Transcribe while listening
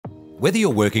Whether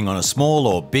you're working on a small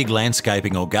or big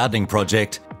landscaping or gardening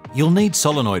project, you'll need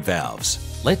solenoid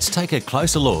valves. Let's take a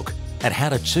closer look at how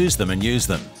to choose them and use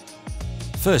them.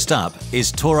 First up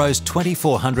is Toro's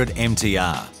 2400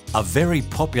 MTR, a very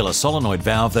popular solenoid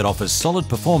valve that offers solid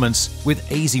performance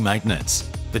with easy maintenance.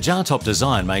 The jar-top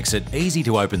design makes it easy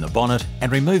to open the bonnet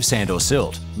and remove sand or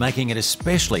silt, making it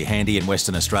especially handy in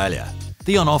Western Australia.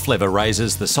 The on-off lever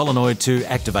raises the solenoid to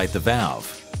activate the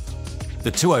valve. The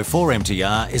 204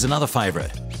 MTR is another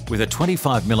favourite, with a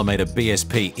 25mm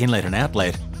BSP inlet and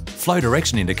outlet, flow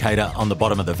direction indicator on the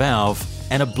bottom of the valve,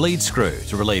 and a bleed screw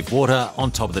to relieve water on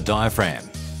top of the diaphragm.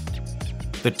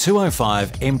 The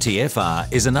 205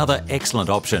 MTFR is another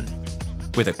excellent option,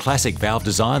 with a classic valve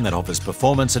design that offers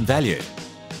performance and value.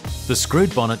 The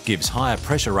screwed bonnet gives higher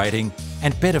pressure rating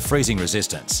and better freezing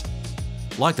resistance.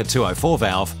 Like the 204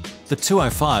 valve, the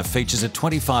 205 features a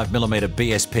 25mm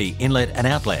BSP inlet and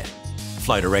outlet,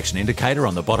 flow direction indicator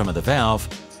on the bottom of the valve,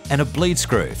 and a bleed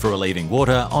screw for relieving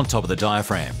water on top of the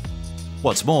diaphragm.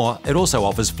 What's more, it also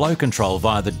offers flow control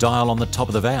via the dial on the top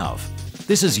of the valve.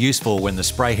 This is useful when the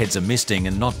spray heads are misting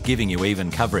and not giving you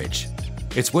even coverage.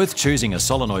 It's worth choosing a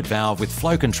solenoid valve with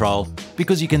flow control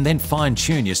because you can then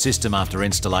fine-tune your system after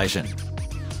installation.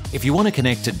 If you want to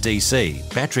connect to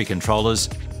DC battery controllers,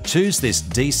 choose this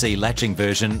DC latching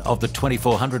version of the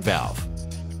 2400 valve.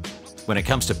 When it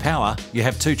comes to power, you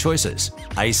have two choices,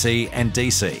 AC and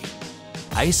DC.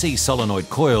 AC solenoid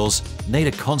coils need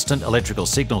a constant electrical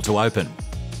signal to open,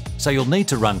 so you'll need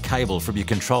to run cable from your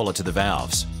controller to the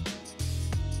valves.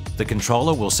 The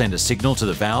controller will send a signal to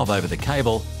the valve over the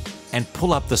cable and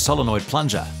pull up the solenoid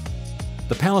plunger.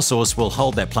 The power source will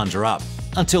hold that plunger up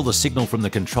until the signal from the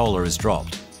controller is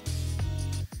dropped.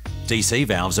 DC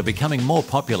valves are becoming more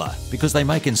popular because they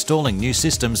make installing new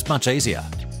systems much easier.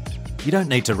 You don't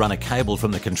need to run a cable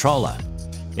from the controller.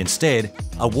 Instead,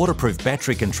 a waterproof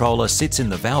battery controller sits in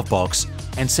the valve box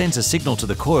and sends a signal to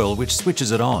the coil which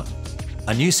switches it on.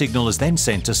 A new signal is then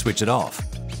sent to switch it off.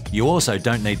 You also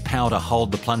don't need power to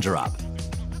hold the plunger up.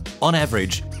 On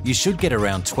average, you should get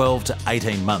around 12 to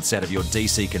 18 months out of your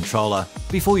DC controller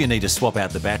before you need to swap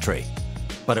out the battery.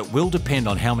 But it will depend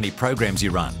on how many programs you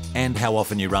run and how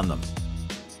often you run them.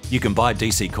 You can buy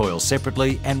DC coils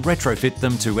separately and retrofit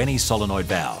them to any solenoid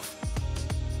valve.